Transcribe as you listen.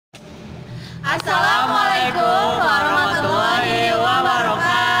Assalamualaikum warahmatullahi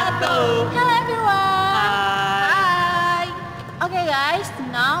wabarakatuh. Hello everyone. Hi. Okay guys,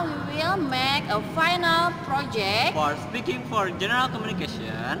 now we will make a final project For speaking for general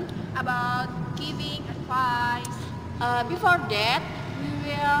communication, about giving advice. Before that,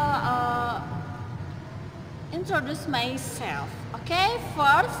 we will introduce myself. Okay,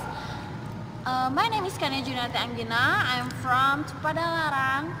 first, my name is Kania Juniarti A. I'm from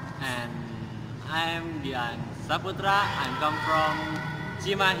Padalarang. and I'm Gilang Saputra. I come from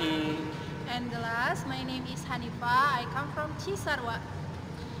Cimahi. And the last, my name is Hanifah. I come from Cisarua.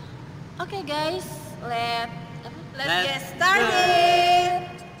 Okay guys, let's get started.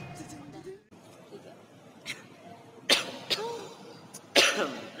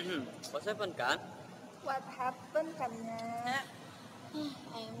 What's happened, Kan? What happened, Kania?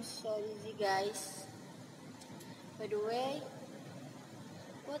 I'm so busy, guys. By the way,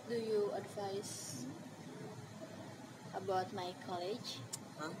 what do you advise about my college?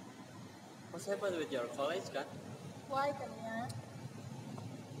 Huh? What's happened with your college, Kan? Why, Kania?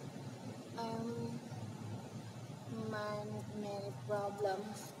 Many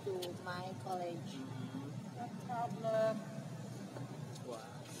problems to my college. What problem? Wow.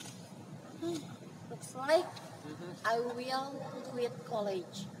 Looks like I will quit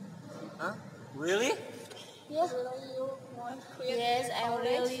college. Huh? Really? Yes. Really, you want to quit? Yes, I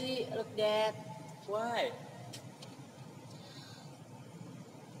really look that Why?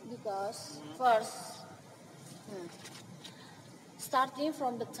 because first, starting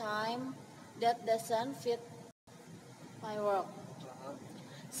from the time that doesn't fit my work.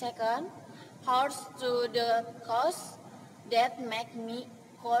 Second, hours to the course that make me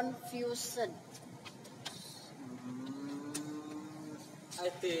confused. I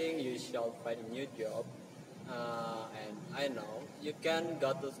think you shall find a new job. And I know you can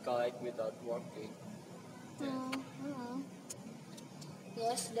go to college without working.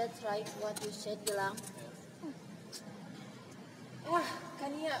 Yes, that's right what you said, Gilang.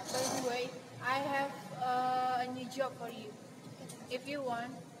 Kania, by the way, I have a new job for you. If you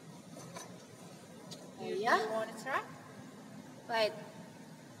want, you Yeah? want to try? Wait.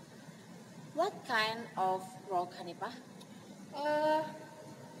 What kind of work, Hanifah?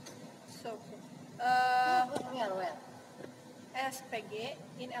 So, Well. SPG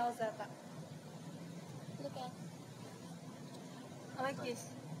in Elzata. Look at. Like this.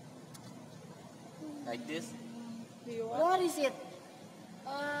 Like this? Do you want? What is it?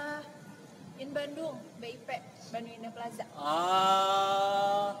 In Bandung, BIP, Bandung Indah Plaza.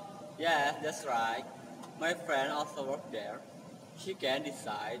 Yeah, that's right. My friend also works there. She can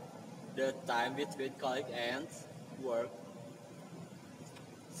decide the time between college and work.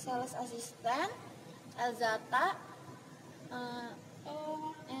 Sales assistant, Elzata,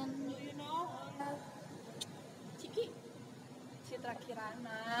 and Do you know Ciki? Citra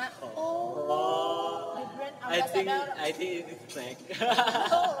Kirana. Oh, The brand I ambassador. think it is snake.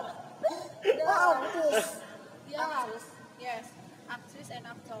 artist. Yeah. Yes, actress and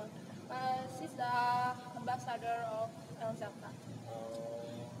actor. She's the ambassador of Elzata.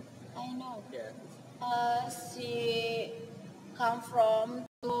 I know. Yeah. She come from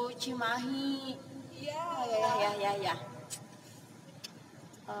to Cimahi. Yeah.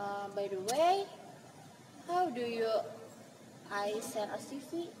 By the way, how do I send a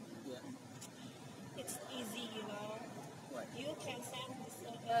CV? Yeah. It's easy, you know. What? You can send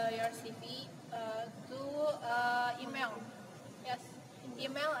your CV to email. Yes,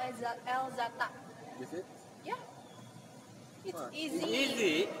 email Elzata. Is it? Yeah, it's What? easy.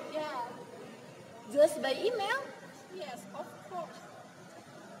 Easy. Yeah, Just by email? yes, of course.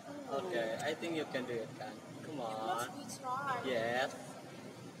 Okay, I think you can do it, Kan. Come on. Must we try? Yes.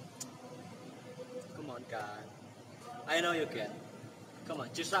 Come on, Kan. I know you can. Come on,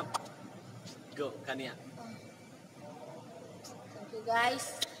 cheers up. Go, Kania. Thank you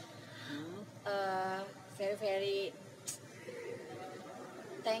guys. Very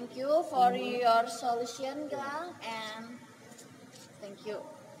thank you for your solution, Gilang, and thank you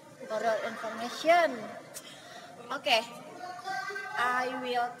for your information. Okay, I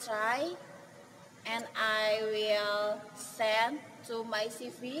will try and I will send to my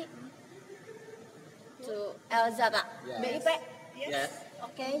CV to Elzata. Yes. BIP. Yes.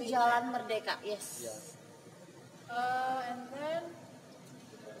 Oke, Jalan Merdeka. Yes. Yes. And then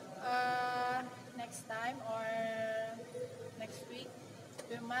next time or next week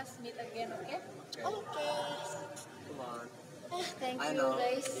we must meet again, okay? Okay. Okay. Come on. Thank I you know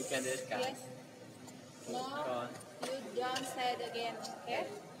guys. you can do it, Kan. Yes. Come No, on. you don't say it again, okay?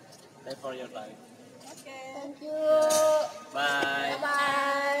 Thanks for your time. Okay. Thank you. Bye. Bye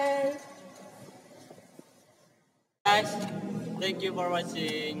bye. guys, thank you for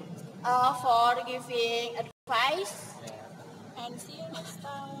watching. For giving advice. Yeah. And see you next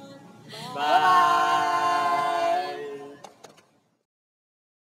time. Bye.